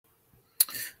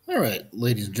All right,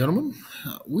 ladies and gentlemen,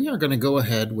 we are going to go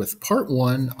ahead with part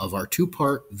one of our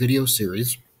two-part video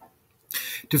series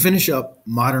to finish up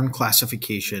modern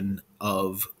classification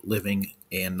of living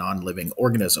and non-living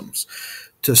organisms.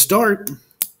 To start,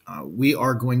 we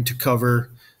are going to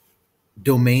cover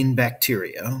domain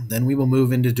bacteria, then we will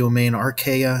move into domain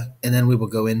archaea, and then we will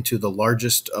go into the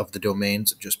largest of the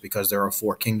domains, just because there are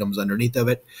four kingdoms underneath of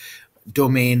it,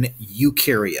 domain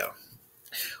eukarya.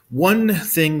 One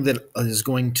thing that is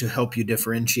going to help you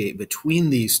differentiate between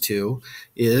these two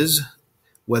is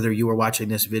whether you are watching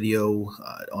this video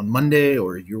on Monday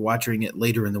or you're watching it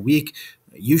later in the week,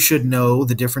 you should know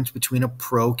the difference between a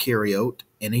prokaryote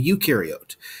and a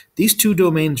eukaryote. These two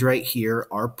domains right here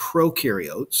are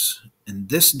prokaryotes, and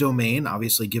this domain,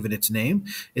 obviously given its name,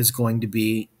 is going to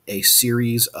be a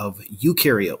series of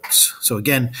eukaryotes. So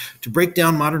again, to break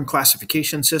down modern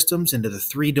classification systems into the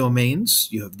three domains,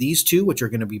 you have these two, which are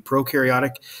going to be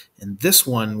prokaryotic, and this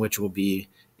one, which will be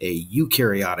a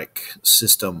eukaryotic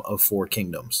system of four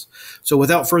kingdoms. So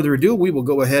without further ado, we will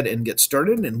go ahead and get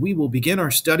started, and we will begin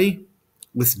our study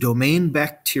with domain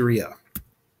bacteria.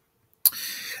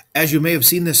 As you may have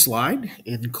seen this slide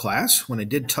in class, when I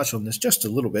did touch on this just a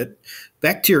little bit,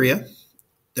 bacteria,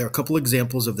 there are a couple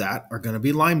examples of that, are going to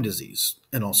be Lyme disease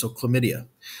and also chlamydia.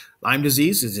 Lyme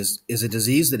disease is a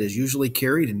disease that is usually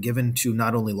carried and given to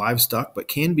not only livestock, but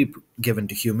can be given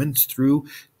to humans through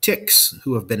ticks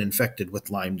who have been infected with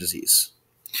Lyme disease.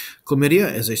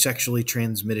 Chlamydia is a sexually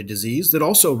transmitted disease that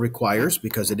also requires,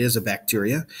 because it is a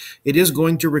bacteria, it is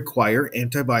going to require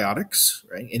antibiotics,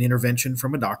 right? An intervention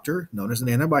from a doctor known as an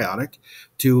antibiotic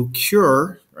to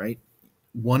cure, right,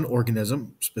 one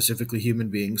organism, specifically human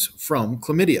beings, from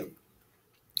chlamydia.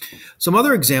 Some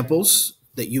other examples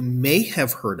that you may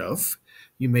have heard of,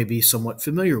 you may be somewhat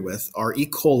familiar with, are E.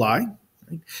 coli.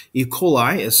 Right? E.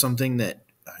 coli is something that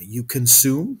you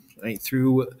consume, right,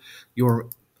 through your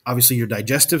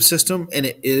digestive system, and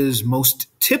it is most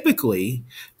typically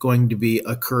going to be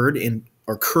occur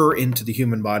into the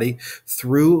human body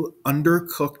through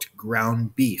undercooked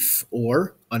ground beef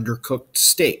or undercooked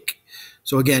steak.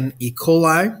 So again, E.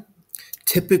 coli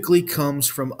typically comes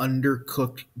from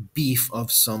undercooked beef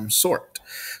of some sort.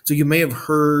 So you may have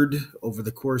heard over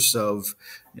the course of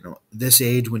this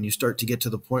age, when you start to get to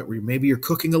the point where maybe you're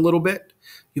cooking a little bit,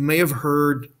 you may have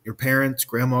heard your parents,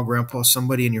 grandma, grandpa,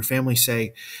 somebody in your family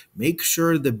say, make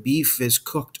sure the beef is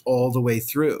cooked all the way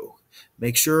through.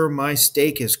 Make sure my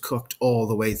steak is cooked all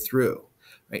the way through.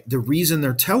 Right? The reason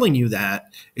they're telling you that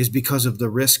is because of the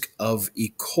risk of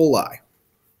E. coli.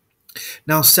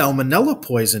 Now, salmonella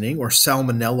poisoning, or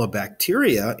salmonella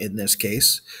bacteria in this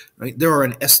case, right, there are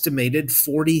an estimated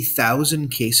 40,000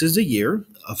 cases a year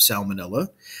of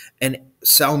salmonella, and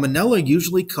salmonella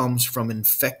usually comes from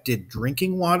infected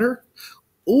drinking water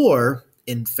or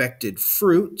infected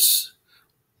fruits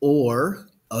or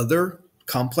other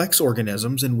complex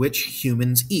organisms in which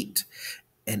humans eat,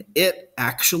 and it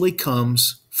actually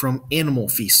comes from animal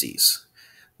feces.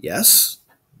 Yes,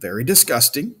 very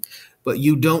disgusting. But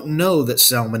you don't know that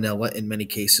salmonella in many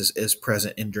cases is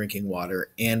present in drinking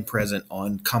water and present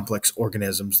on complex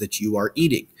organisms that you are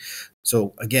eating.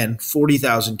 So again,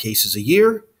 40,000 cases a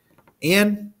year,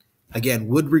 and again,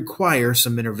 would require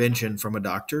some intervention from a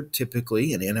doctor,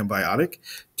 typically an antibiotic,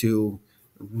 to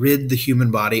rid the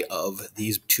human body of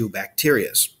these two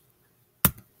bacteria.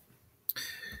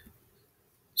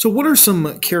 So what are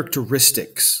some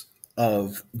characteristics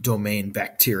of domain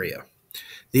bacteria?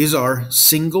 These are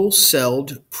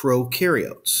single-celled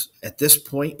prokaryotes. At this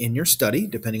point in your study,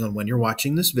 depending on when you're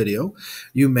watching this video,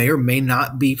 you may or may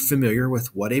not be familiar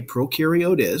with what a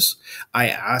prokaryote is. I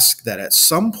ask that at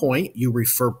some point you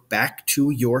refer back to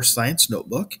your science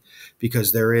notebook,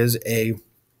 because there is a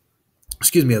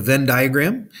Venn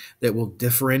diagram that will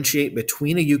differentiate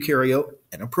between a eukaryote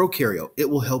and a prokaryote. It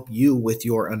will help you with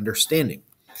your understanding.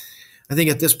 I think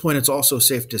at this point it's also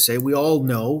safe to say we all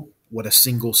know what a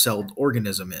single-celled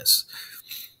organism is.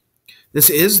 This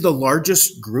is the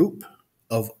largest group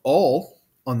of all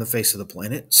on the face of the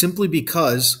planet simply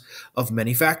because of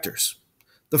many factors.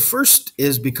 The first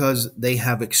is because they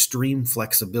have extreme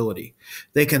flexibility.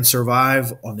 They can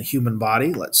survive on the human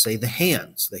body, let's say the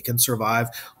hands. They can survive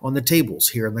on the tables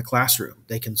here in the classroom.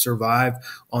 They can survive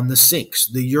on the sinks,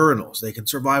 the urinals. They can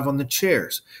survive on the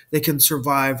chairs. They can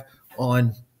survive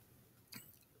on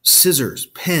scissors,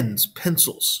 pens,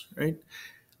 pencils, right?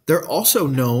 They're also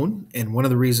known, and one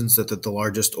of the reasons that they're the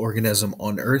largest organism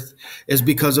on Earth is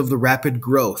because of the rapid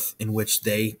growth in which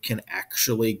they can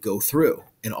actually go through,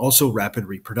 and also rapid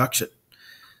reproduction.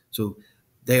 So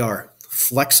they are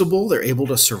flexible. They're able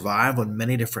to survive on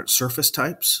many different surface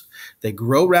types. They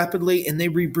grow rapidly and they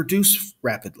reproduce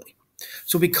rapidly.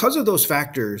 So because of those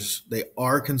factors, they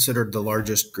are considered the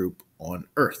largest group on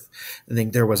Earth. I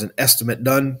think there was an estimate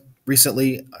done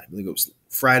recently, I believe it was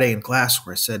Friday in class,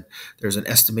 where I said there's an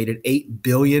estimated 8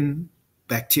 billion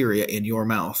bacteria in your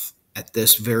mouth at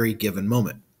this very given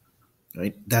moment.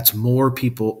 Right? That's more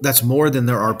people, that's more than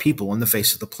there are people on the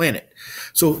face of the planet.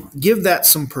 So give that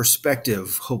some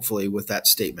perspective, hopefully, with that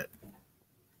statement.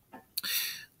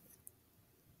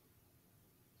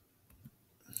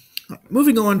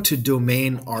 Moving on to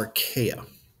domain archaea.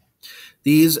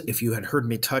 These, if you had heard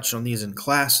me touch on these in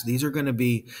class, these are going to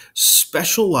be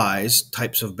specialized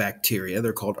types of bacteria.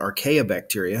 They're called archaea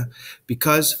bacteria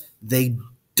because they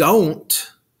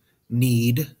don't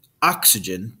need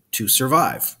oxygen to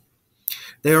survive.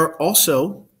 They are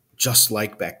also, just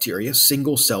like bacteria,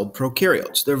 single-celled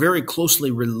prokaryotes. They're very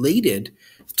closely related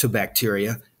to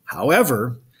bacteria.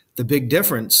 However, the big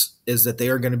difference is that they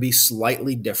are going to be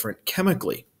slightly different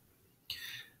chemically.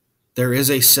 There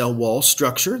is a cell wall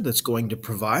structure that's going to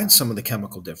provide some of the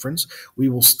chemical difference. We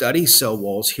will study cell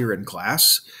walls here in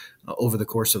class over the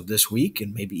course of this week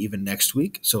and maybe even next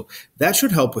week. So that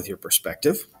should help with your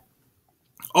perspective.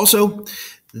 Also,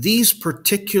 these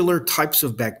particular types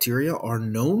of bacteria are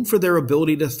known for their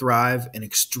ability to thrive in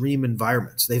extreme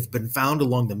environments. They've been found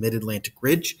along the Mid-Atlantic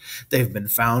Ridge. They've been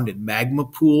found in magma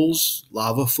pools,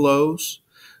 lava flows,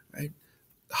 right?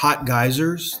 Hot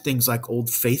geysers, things like Old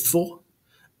Faithful.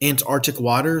 Antarctic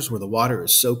waters, where the water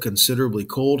is so considerably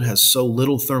cold, has so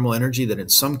little thermal energy that in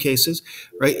some cases,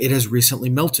 right, it has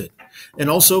recently melted. And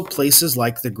also places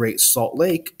like the Great Salt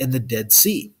Lake and the Dead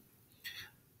Sea.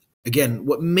 Again,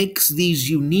 what makes these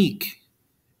unique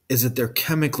is that they're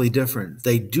chemically different.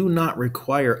 They do not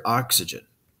require oxygen.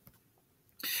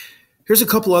 Here's a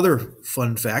couple other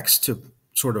fun facts to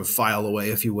sort of file away,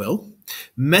 if you will.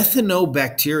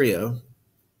 Methanobacteria,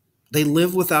 they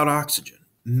live without oxygen.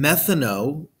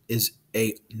 Methano is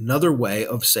another way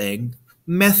of saying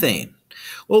methane.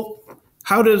 Well,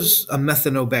 how does a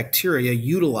methanobacteria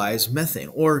utilize methane?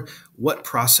 Or what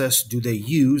process do they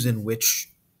use in which,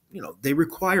 they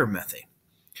require methane?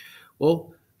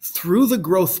 Well, through the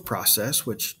growth process,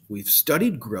 which we've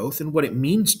studied growth and what it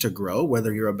means to grow,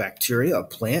 whether you're a bacteria, a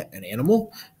plant, an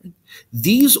animal,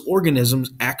 these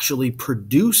organisms actually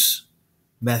produce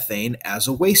methane as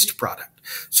a waste product.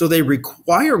 So they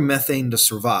require methane to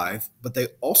survive, but they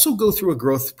also go through a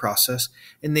growth process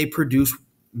and they produce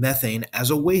methane as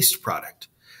a waste product.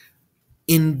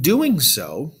 In doing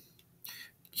so,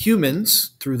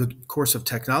 humans, through the course of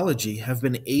technology, have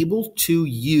been able to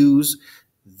use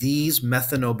these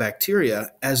methanobacteria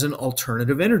as an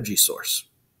alternative energy source.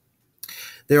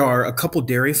 There are a couple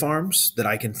dairy farms that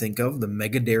I can think of, the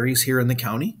mega dairies here in the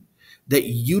county, that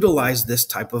utilize this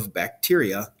type of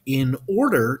bacteria in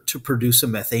order to produce a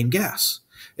methane gas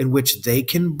in which they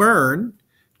can burn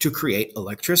to create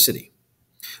electricity.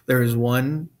 There is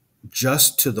one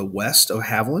just to the west of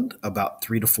Haviland, about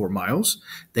 3 to 4 miles.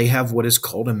 They have what is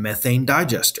called a methane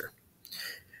digester.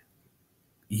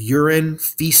 Urine,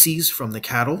 feces from the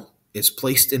cattle is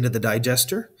placed into the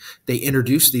digester. They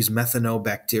introduce these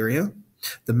methanobacteria.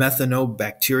 The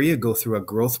methanobacteria go through a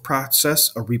growth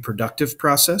process, a reproductive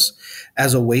process.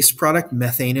 As a waste product,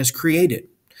 methane is created.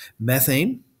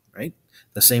 Methane, right?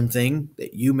 The same thing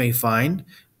that you may find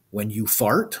when you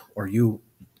fart or you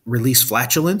release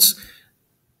flatulence,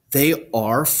 they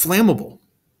are flammable.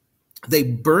 They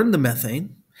burn the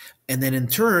methane and then in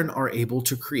turn are able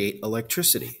to create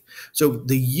electricity. So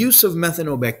the use of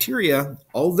methanobacteria,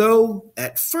 although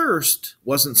at first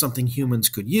wasn't something humans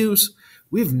could use,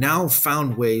 we've now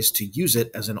found ways to use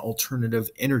it as an alternative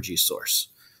energy source.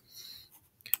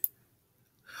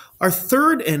 Our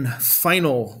third and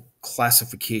final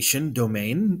classification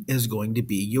domain is going to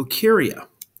be Eukarya.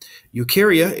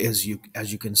 Eukarya is,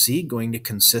 as you can see, going to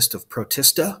consist of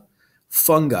Protista,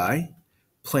 fungi,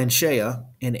 Plantaea,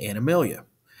 and Animalia.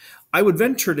 I would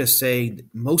venture to say that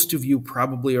most of you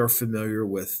probably are familiar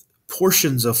with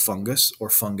portions of fungus or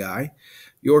fungi.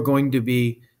 You're going to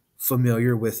be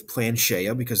familiar with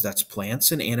Plantaea because that's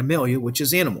plants, and Animalia, which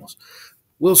is animals.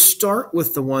 We'll start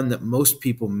with the one that most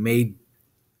people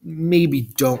maybe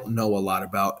don't know a lot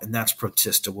about, and that's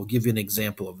Protista. We'll give you an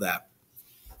example of that.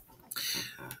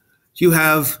 You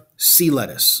have sea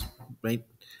lettuce, right?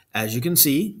 As you can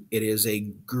see, it is a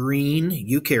green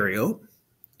eukaryote.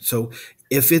 So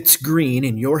if it's green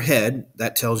in your head,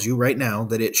 that tells you right now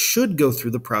that it should go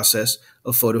through the process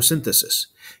of photosynthesis.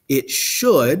 It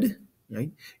should, right,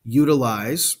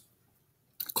 utilize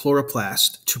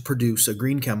chloroplast to produce a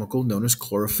green chemical known as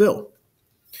chlorophyll.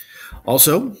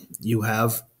 Also, you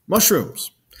have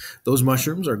mushrooms. Those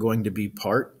mushrooms are going to be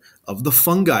part of the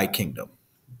fungi kingdom.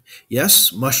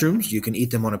 Yes, mushrooms, you can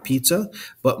eat them on a pizza,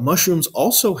 but mushrooms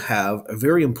also have a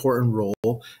very important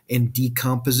role in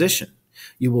decomposition.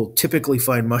 You will typically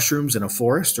find mushrooms in a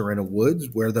forest or in a woods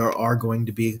where there are going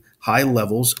to be high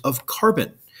levels of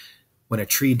carbon. When a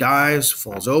tree dies,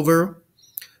 falls over,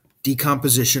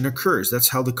 decomposition occurs. That's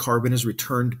how the carbon is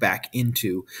returned back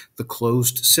into the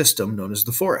closed system known as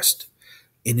the forest,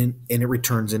 and it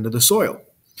returns into the soil.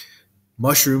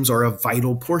 Mushrooms are a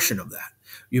vital portion of that.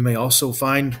 You may also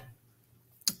find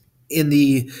in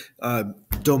the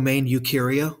domain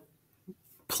Eukarya,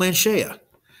 Plantaea.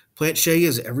 Plantaea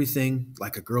is everything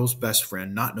like a girl's best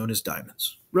friend, not known as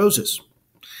diamonds, roses.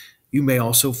 You may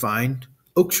also find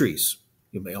oak trees.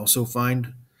 You may also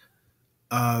find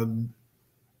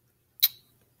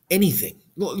anything.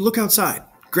 Look outside,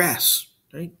 grass.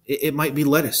 Right? It might be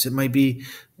lettuce. It might be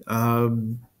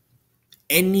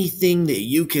anything that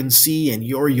you can see in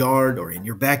your yard or in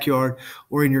your backyard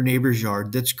or in your neighbor's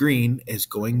yard that's green is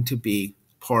going to be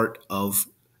part of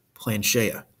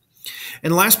Plantaea.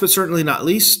 And last but certainly not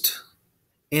least,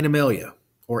 Animalia,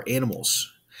 or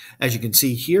animals. As you can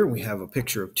see here, we have a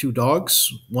picture of two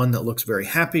dogs, one that looks very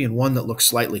happy and one that looks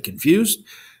slightly confused.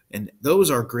 And those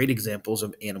are great examples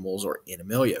of animals or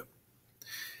Animalia.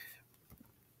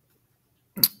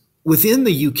 Within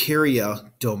the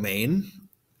Eukarya domain,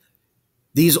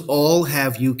 these all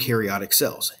have eukaryotic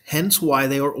cells, hence why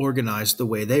they are organized the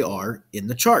way they are in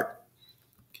the chart.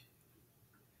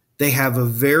 They have a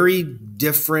very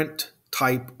different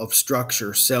type of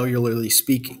structure, cellularly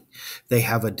speaking. They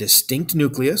have a distinct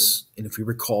nucleus, and if you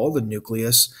recall, the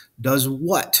nucleus does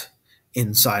what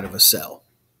inside of a cell?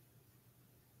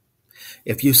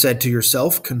 If you said to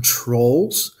yourself,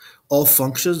 controls all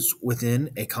functions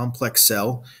within a complex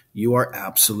cell, you are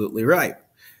absolutely right.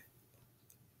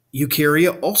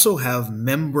 Eukarya also have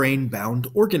membrane-bound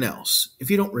organelles.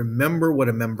 If you don't remember what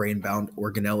a membrane-bound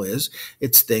organelle is,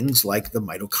 it's things like the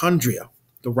mitochondria,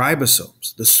 the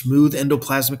ribosomes, the smooth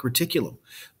endoplasmic reticulum,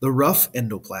 the rough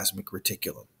endoplasmic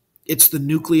reticulum. It's the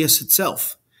nucleus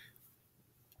itself.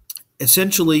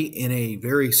 Essentially, in a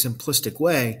very simplistic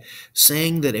way,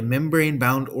 saying that a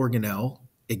membrane-bound organelle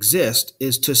exists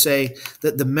is to say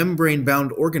that the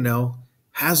membrane-bound organelle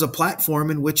has a platform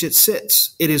in which it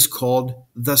sits. It is called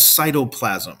the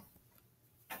cytoplasm.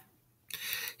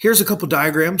 Here's a couple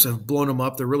diagrams. I've blown them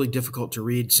up. They're really difficult to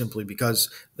read simply because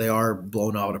they are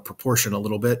blown out of proportion a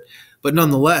little bit. But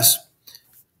nonetheless,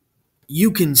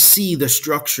 you can see the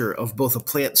structure of both a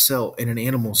plant cell and an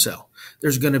animal cell.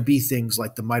 There's going to be things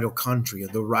like the mitochondria,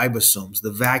 the ribosomes,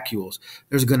 the vacuoles.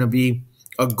 There's going to be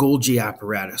a Golgi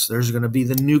apparatus. There's going to be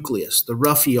the nucleus, the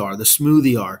rough ER, the smooth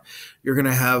ER. You're going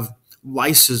to have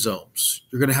lysosomes.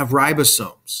 You're going to have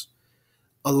ribosomes.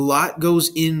 A lot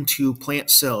goes into plant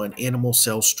cell and animal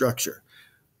cell structure.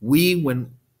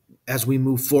 As we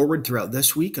move forward throughout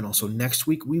this week and also next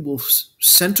week, we will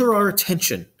center our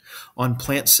attention on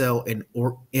plant cell and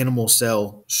animal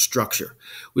cell structure.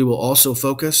 We will also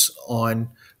focus on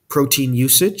protein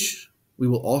usage. We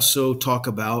will also talk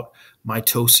about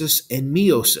mitosis and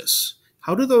meiosis.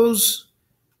 How do those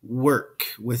work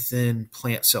within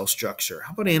plant cell structure?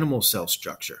 How about animal cell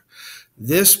structure?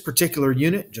 This particular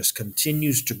unit just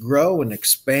continues to grow and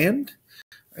expand.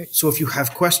 Right? So if you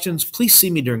have questions, please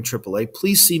see me during AAA.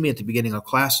 Please see me at the beginning of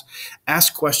class.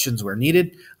 Ask questions where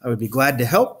needed. I would be glad to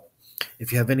help.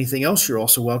 If you have anything else, you're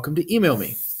also welcome to email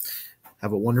me.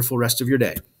 Have a wonderful rest of your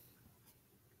day.